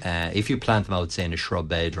 So if you plant them out, say, in a shrub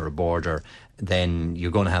bed or a border, then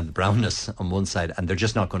you're going to have the brownness on one side, and they're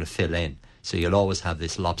just not going to fill in. So you'll always have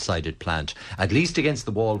this lopsided plant, at least against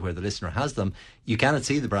the wall where the listener has them. You cannot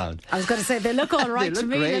see the brown. I was going to say, they look all right to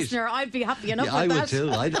me, great. Listener. I'd be happy enough with that.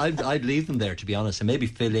 I would too. I'd leave them there, to be honest, and maybe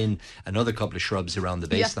fill in another couple of shrubs around the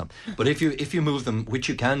base of them. But if you move them, which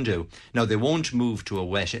you can do, now they won't move to a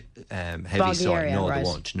wet, heavy boggy soil. Area, no, right. They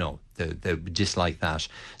won't. No, they dislike that.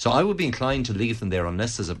 So I would be inclined to leave them there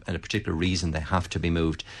unless there's a particular reason they have to be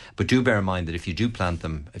moved. But do bear in mind that if you do plant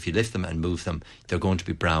them, if you lift them and move them, they're going to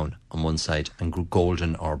be brown on one side and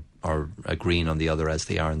golden or a green on the other, as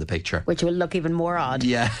they are in the picture, which will look even more odd.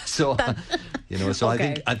 Yeah, so so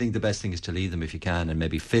okay. I think the best thing is to leave them if you can, and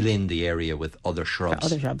maybe fill in the area with other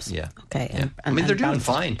shrubs. Yeah. Okay. Yeah. They're doing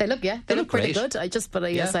fine. They look pretty good.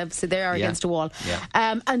 Yes, obviously they are against a wall.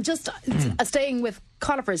 Yeah. And just staying with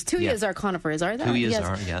conifers, Thuyas are conifers, are they? Thuyas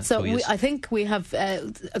are, yeah. So I think we have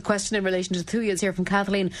a question in relation to Thuyas here from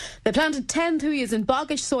Kathleen. They planted 10 Thuyas in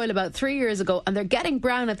boggish soil about 3 years ago, and they're getting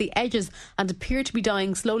brown at the edges and appear to be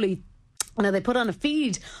dying slowly. Now, they put on a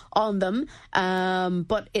feed on them,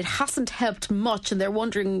 but it hasn't helped much, and they're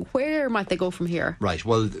wondering where might they go from here. Right.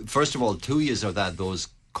 Well, first of all, Thuyas are those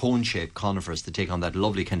cone-shaped conifers that take on that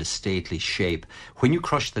lovely kind of stately shape. When you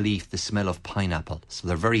crush the leaf, they smell of pineapple, so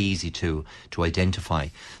they're very easy to identify.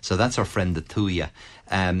 So that's our friend the Thuya.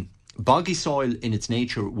 Boggy soil in its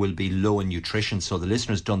nature will be low in nutrition, so the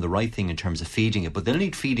listener's done the right thing in terms of feeding it, but they'll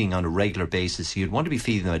need feeding on a regular basis, so you'd want to be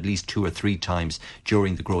feeding them at least 2 or 3 times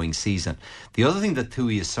during the growing season. The other thing that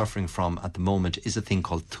Thuya is suffering from at the moment is a thing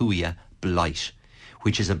called Thuya blight,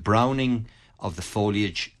 which is a browning of the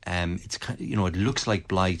foliage. It's it looks like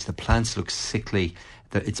blight. The plants look sickly.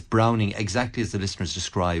 It's browning exactly as the listeners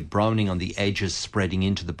described, browning on the edges, spreading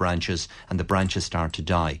into the branches, and the branches start to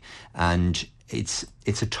die. And it's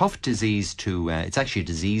a tough disease it's actually a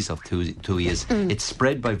disease of Thuyas. It's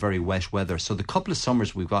spread by very wet weather. So the couple of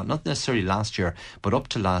summers we've got, not necessarily last year, but up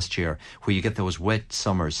to last year, where you get those wet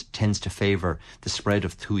summers, tends to favour the spread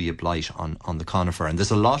of Thuya blight on the conifer. And there's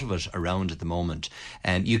a lot of it around at the moment.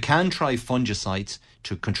 You can try fungicides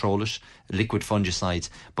to control it, liquid fungicides,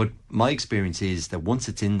 but my experience is that once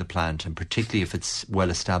it's in the plant, and particularly if it's well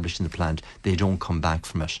established in the plant, they don't come back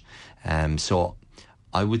from it. So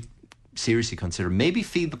I would seriously consider maybe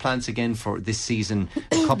feed the plants again for this season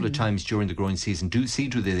a couple of times during the growing season. Do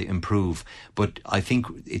they improve, but I think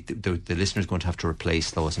the listener is going to have to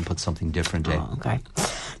replace those and put something different in. Okay.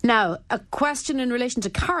 Now, a question in relation to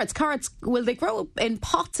carrots. Carrots, will they grow in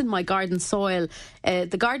pots in my garden soil?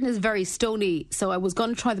 The garden is very stony, so I was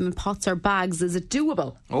going to try them in pots or bags. Is it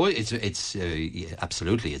doable? Oh, it's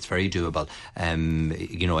absolutely, it's very doable.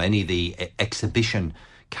 Any of the exhibition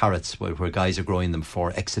carrots where guys are growing them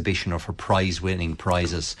for exhibition or for prize-winning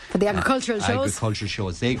prizes. For the agricultural shows? Agricultural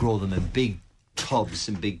shows. They grow them in big tubs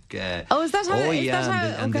and big. Is that how?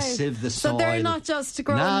 And they sieve the soil. So they're not just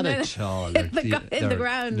growing not at all. in the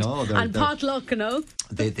ground. No, and potluck,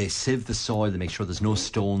 They sieve the soil. They make sure there's no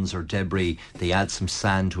stones or debris. They add some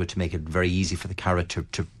sand to it to make it very easy for the carrot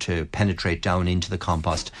to penetrate down into the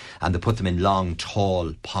compost, and they put them in long,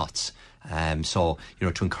 tall pots. To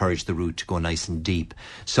encourage the root to go nice and deep.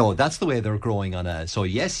 So that's the way they're growing so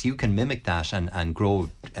yes, you can mimic that and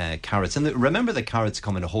grow carrots. And remember that carrots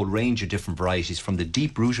come in a whole range of different varieties, from the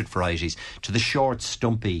deep-rooted varieties to the short,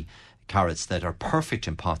 stumpy carrots that are perfect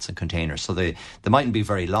in pots and containers. So they mightn't be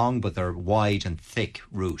very long, but they're wide and thick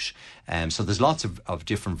root. So there's lots of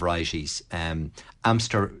different varieties.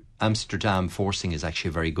 Amsterdam forcing is actually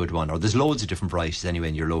a very good one, or there's loads of different varieties anyway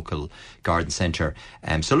in your local garden centre.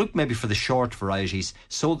 So look maybe for the short varieties,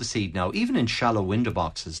 sow the seed now. Even in shallow window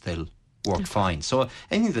boxes, they'll work fine. So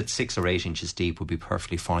anything that's 6 or 8 inches deep would be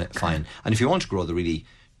perfectly fine. And if you want to grow the really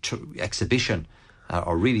exhibition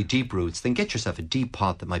or really deep roots, then get yourself a deep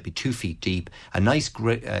pot that might be 2 feet deep. A nice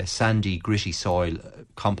sandy, gritty soil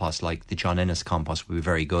compost like the John Ennis compost would be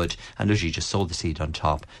very good. And literally just sow the seed on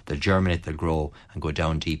top. They'll germinate, they'll grow, and go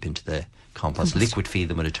down deep into the compost. Liquid feed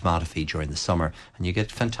them with a tomato feed during the summer, and you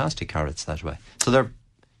get fantastic carrots that way. So they're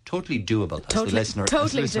totally doable. Totally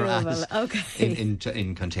doable. Okay.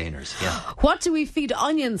 In containers. Yeah. What do we feed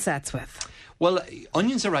onion sets with? Well,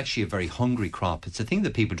 onions are actually a very hungry crop. It's a thing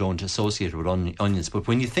that people don't associate with onions. But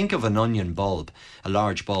when you think of an onion bulb, a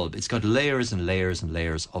large bulb, it's got layers and layers and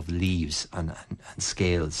layers of leaves and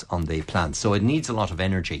scales on the plant. So it needs a lot of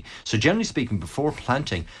energy. So generally speaking, before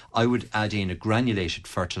planting, I would add in a granulated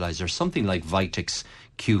fertiliser, something like Vitex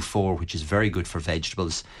Q4, which is very good for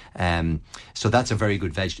vegetables. So that's a very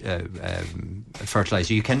good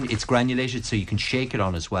fertiliser. It's granulated, so you can shake it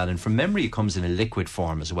on as well. And from memory, it comes in a liquid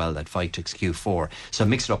form as well, that Vitex Q4. So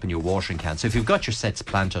mix it up in your watering can. So if you've got your sets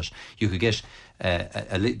planted, you could get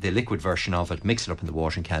the liquid version of it, mix it up in the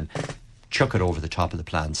watering can, chuck it over the top of the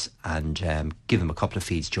plants, and give them a couple of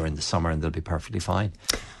feeds during the summer, and they'll be perfectly fine.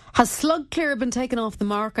 Has Slug Clear been taken off the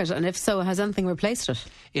market, and if so, has anything replaced it?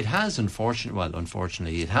 It has,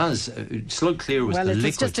 unfortunately, it has. Slug Clear was the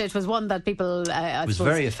liquid. It was one that people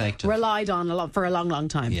very effective. Relied on for a long, long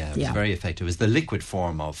time. Yeah, it was very effective. It was the liquid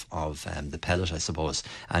form of the pellet, I suppose,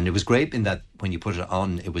 and it was great in that when you put it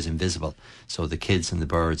on, it was invisible, so the kids and the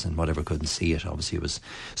birds and whatever couldn't see it. Obviously, it was.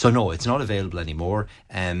 So no, it's not available anymore.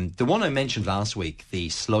 The one I mentioned last week, the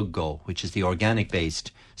Slug Go, which is the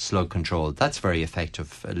organic-based slug control, that's very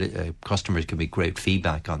effective. Customers give me great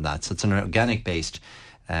feedback on that. So it's an organic-based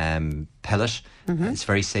pellet. It's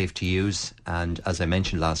very safe to use, and as I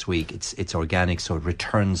mentioned last week, it's organic, so it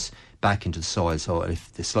returns back into the soil. So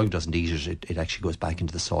if the slug doesn't eat it, it actually goes back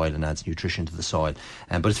into the soil and adds nutrition to the soil.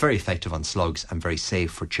 But it's very effective on slugs and very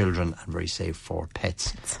safe for children and very safe for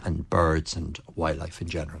pets and birds and wildlife in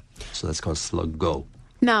general. So that's called Slug Go.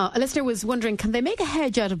 Now, a listener was wondering, can they make a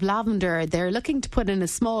hedge out of lavender? They're looking to put in a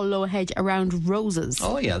small low hedge around roses.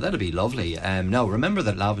 Oh yeah, that'd be lovely. Now, remember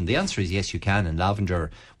that the answer is yes, you can, and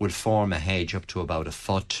lavender would form a hedge up to about a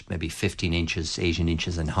foot, maybe 15 inches, 18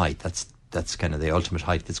 inches in height. That's kind of the ultimate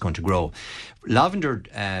height that's going to grow. Lavender,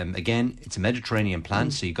 again, it's a Mediterranean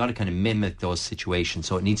plant, so you've got to kind of mimic those situations.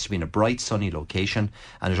 So it needs to be in a bright, sunny location,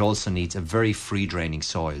 and it also needs a very free-draining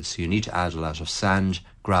soil. So you need to add a lot of sand,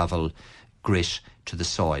 gravel, grit to the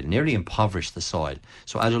soil, nearly impoverish the soil.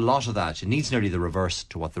 So add a lot of that. It needs nearly the reverse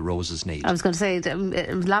to what the roses need. I was going to say,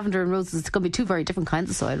 lavender and roses, it's going to be two very different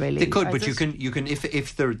kinds of soil, really. They could, but you can if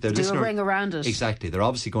the listener, a ring around it. Exactly, they're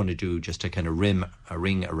obviously going to do just a kind of a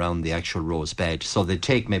ring around the actual rose bed. So they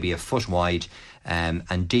take maybe a foot wide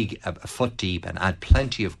and dig a foot deep and add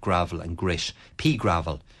plenty of gravel and grit, pea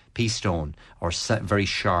gravel, pea stone, or very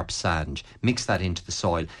sharp sand. Mix that into the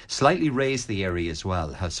soil. Slightly raise the area as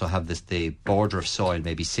well. So have the border of soil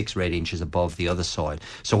maybe 6 or 8 inches above the other soil.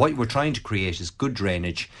 So what we're trying to create is good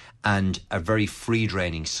drainage and a very free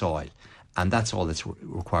draining soil. And that's all that's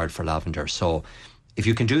required for lavender. So if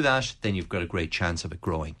you can do that, then you've got a great chance of it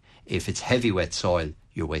growing. If it's heavy, wet soil,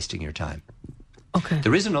 you're wasting your time. Okay.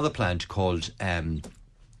 There is another plant called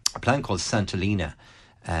Santolina.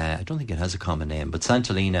 I don't think it has a common name, but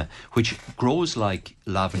Santolina, which grows like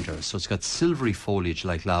lavender. So it's got silvery foliage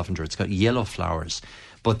like lavender. It's got yellow flowers.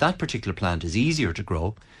 But that particular plant is easier to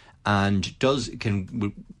grow and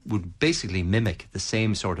would basically mimic the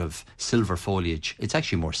same sort of silver foliage. It's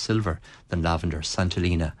actually more silver than lavender.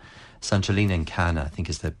 Santolina incana, I think,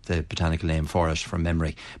 is the botanical name for it from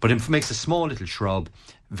memory. But it makes a small little shrub,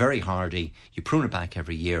 very hardy. You prune it back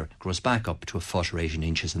every year, grows back up to a foot or 18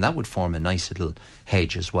 inches, and that would form a nice little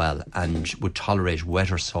hedge as well and would tolerate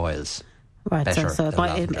wetter soils Right, better so than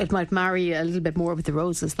lavender. it might marry a little bit more with the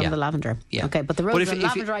roses than the lavender. Yeah. Okay, but the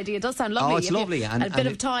lavender idea does sound lovely. Oh, it's lovely. And a bit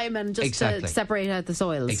of time and just to separate out the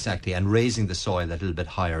soils. Exactly, and raising the soil a little bit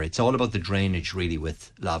higher. It's all about the drainage, really,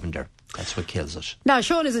 with lavender. That's what kills it. Now,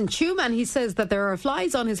 Sean is in Tuam and he says that there are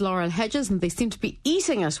flies on his laurel hedges and they seem to be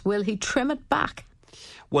eating it. Will he trim it back?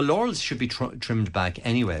 Well, laurels should be trimmed back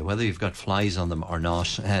anyway, whether you've got flies on them or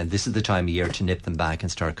not. This is the time of year to nip them back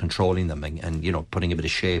and start controlling them and you know, putting a bit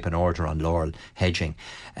of shape and order on laurel hedging.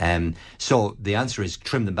 So the answer is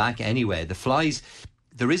trim them back anyway. The flies...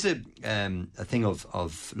 There is a thing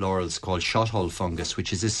of laurels called shothole fungus,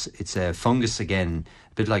 which is it's a fungus again,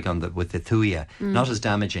 a bit like with the thuya, not as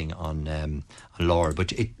damaging on laurel,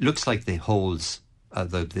 but it looks like the holes,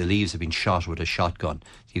 the leaves have been shot with a shotgun.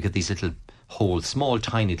 You get these little holes, small,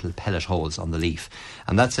 tiny little pellet holes on the leaf,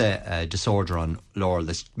 and that's a disorder on laurel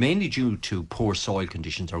that's mainly due to poor soil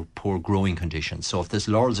conditions or poor growing conditions. So if these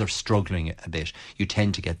laurels are struggling a bit, you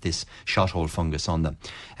tend to get this shothole fungus on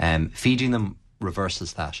them. Feeding them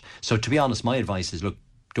reverses that. So to be honest, my advice is, look,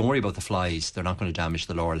 don't worry about the flies. They're not going to damage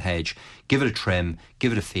the laurel hedge. Give it a trim,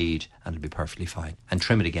 give it a feed, and it'll be perfectly fine. And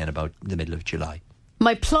trim it again about the middle of July.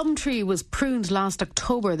 My plum tree was pruned last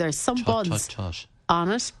October. There's some buds on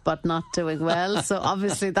it, but not doing well. So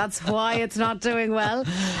obviously that's why it's not doing well.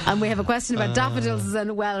 And we have a question about daffodils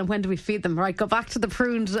and when do we feed them? Right, go back to the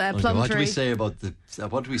pruned plum tree. What do we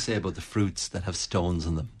say about the fruits that have stones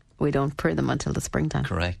in them? We don't prune them until the springtime.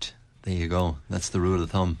 Correct. There you go. That's the rule of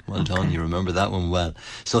thumb. Well done. You remember that one well.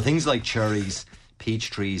 So things like cherries, peach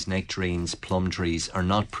trees, nectarines, plum trees are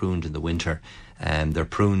not pruned in the winter. They're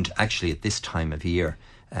pruned actually at this time of year.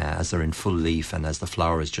 As they're in full leaf and as the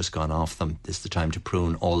flower has just gone off them, this is the time to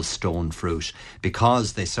prune all stone fruit,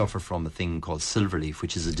 because they suffer from a thing called silverleaf,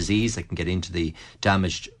 which is a disease that can get into the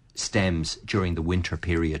damaged stems during the winter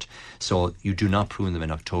period. So you do not prune them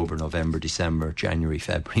in October, November, December, January,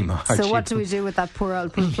 February, March. So what do we do with that poor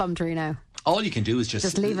old plum tree now? All you can do is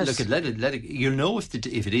just leave it. Let it. You'll know if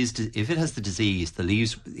it has the disease. The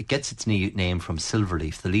leaves, it gets its name from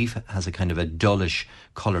silverleaf. The leaf has a kind of a dullish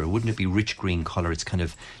colour. Wouldn't it be rich green colour? It's kind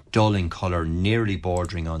of dull in colour, nearly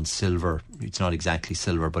bordering on silver. It's not exactly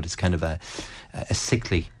silver, but it's kind of a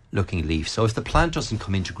sickly looking leaf. So if the plant doesn't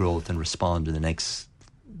come into growth and respond in the next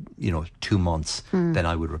 2 months, then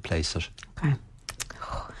I would replace it. Okay.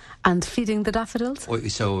 And feeding the daffodils?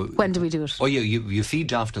 So when do we do it? You feed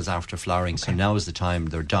daffodils after flowering. Okay. So now is the time.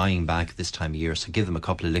 They're dying back this time of year. So give them a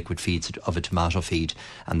couple of liquid feeds of a tomato feed,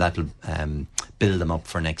 and that'll build them up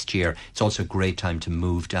for next year. It's also a great time to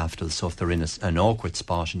move daffodils. So if they're in an awkward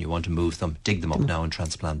spot and you want to move them, dig them up now and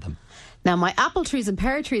transplant them. Now, my apple trees and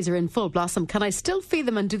pear trees are in full blossom. Can I still feed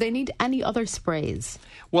them, and do they need any other sprays?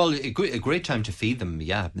 Well, a great time to feed them,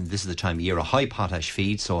 yeah. This is the time of year. A high potash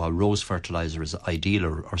feed, so a rose fertiliser is ideal,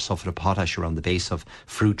 or sulphate of potash around the base of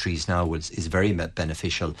fruit trees now is very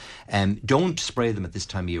beneficial. Don't spray them at this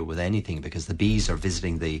time of year with anything, because the bees are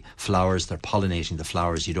visiting the flowers, they're pollinating the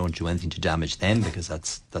flowers. You don't do anything to damage them, because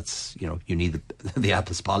that's you need the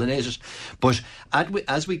apples pollinated. But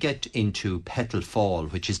as we get into petal fall,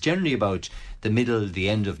 which is generally about the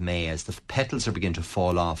end of May, as the petals are beginning to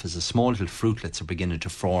fall off, as the small little fruitlets are beginning to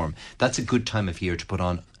form, that's a good time of year to put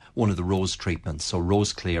on one of the rose treatments. So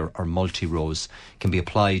Rose Clear or Multi-Rose can be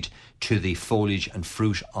applied to the foliage and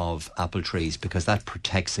fruit of apple trees, because that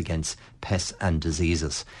protects against pests and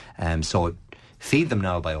diseases. So feed them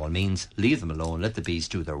now by all means, leave them alone, let the bees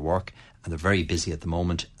do their work, and they're very busy at the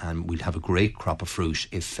moment, and we'll have a great crop of fruit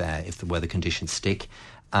if the weather conditions stick.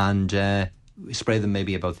 And spray them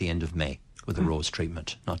maybe about the end of May with a rose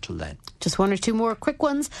treatment, not till then. Just one or two more quick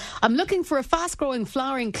ones. I'm looking for a fast-growing,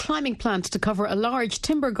 flowering climbing plant to cover a large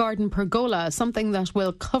timber garden pergola, something that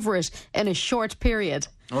will cover it in a short period.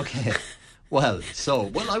 Okay. Well,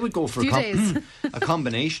 I would go for a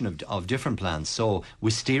combination of different plants. So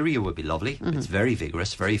wisteria would be lovely. Mm-hmm. It's very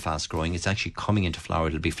vigorous, very fast growing. It's actually coming into flower.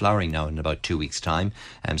 It'll be flowering now in about 2 weeks' time.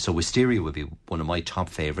 So wisteria would be one of my top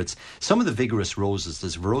favourites. Some of the vigorous roses,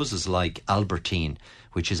 there's roses like Albertine,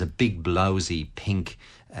 which is a big blousy pink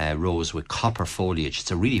rose with copper foliage.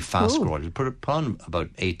 It's a really fast grower. It'll put on about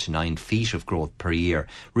 8 to 9 feet of growth per year.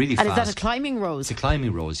 Really fast. And is that a climbing rose? It's a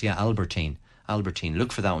climbing rose, yeah, Albertine.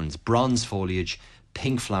 Look for that one. It's bronze foliage,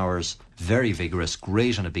 pink flowers, Very vigorous,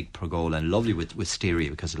 great on a big pergola, and lovely with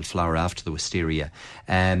wisteria because it'll flower after the wisteria.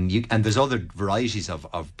 And there's other varieties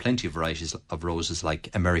plenty of varieties of roses, like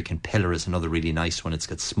American Pillar is another really nice one. It's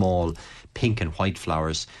got small pink and white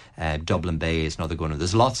flowers. Dublin Bay is another good one.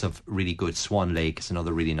 There's lots of really good. Swan Lake is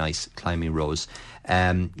another really nice climbing rose.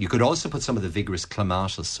 You could also put some of the vigorous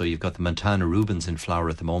clematis. So you've got the Montana Rubens in flower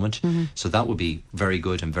at the moment. So that would be very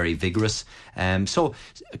good and very vigorous. So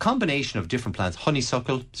a combination of different plants.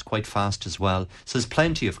 Honeysuckle is quite fast as well. So there's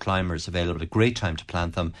plenty of climbers available. A great time to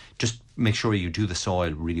plant them. Just make sure you do the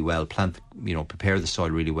soil really well. Prepare the soil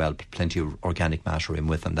really well. Put plenty of organic matter in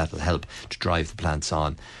with them. That'll help to drive the plants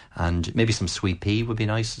on. And maybe some sweet pea would be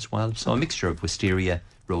nice as well. So a mixture of wisteria,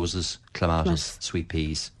 roses, clematis, sweet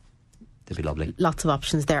peas. They'd be lovely. Lots of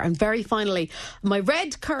options there. And very finally, my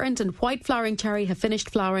red currant and white flowering cherry have finished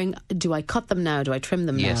flowering. Do I cut them now? Do I trim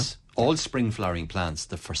them now? Yes. All spring flowering plants,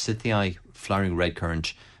 the forsythia, flowering red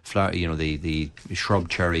currant, the shrub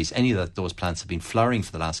cherries, any of those plants have been flowering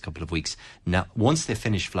for the last couple of weeks. Now, once they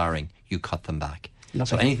finish flowering, you cut them back. Lovely.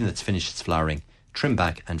 So anything that's finished its flowering, trim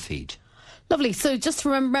back and feed. Lovely. So just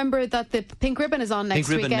remember that the Pink Ribbon is on next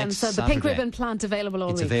weekend. So the Pink Ribbon plant available all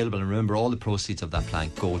week. It's available, and remember, all the proceeds of that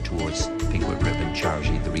plant go towards Pink Ribbon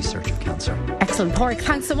charity, the research of cancer. Excellent. Pádraig,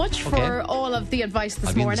 thanks so much for all of the advice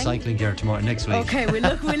this morning. I'll be in the cycling gear next week. Okay, we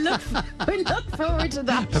look forward to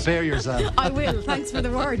that. Prepare yourself. I will. Thanks for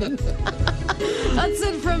the warning. That's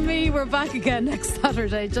it from me. We're back again next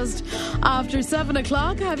Saturday, just after 7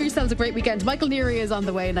 o'clock. Have yourselves a great weekend. Michael Neary is on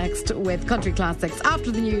the way next with Country Classics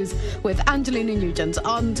after the news with Angelina Nugent.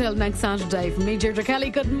 Until next Saturday, from me, Deirdre Kelly,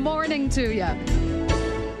 good morning to you.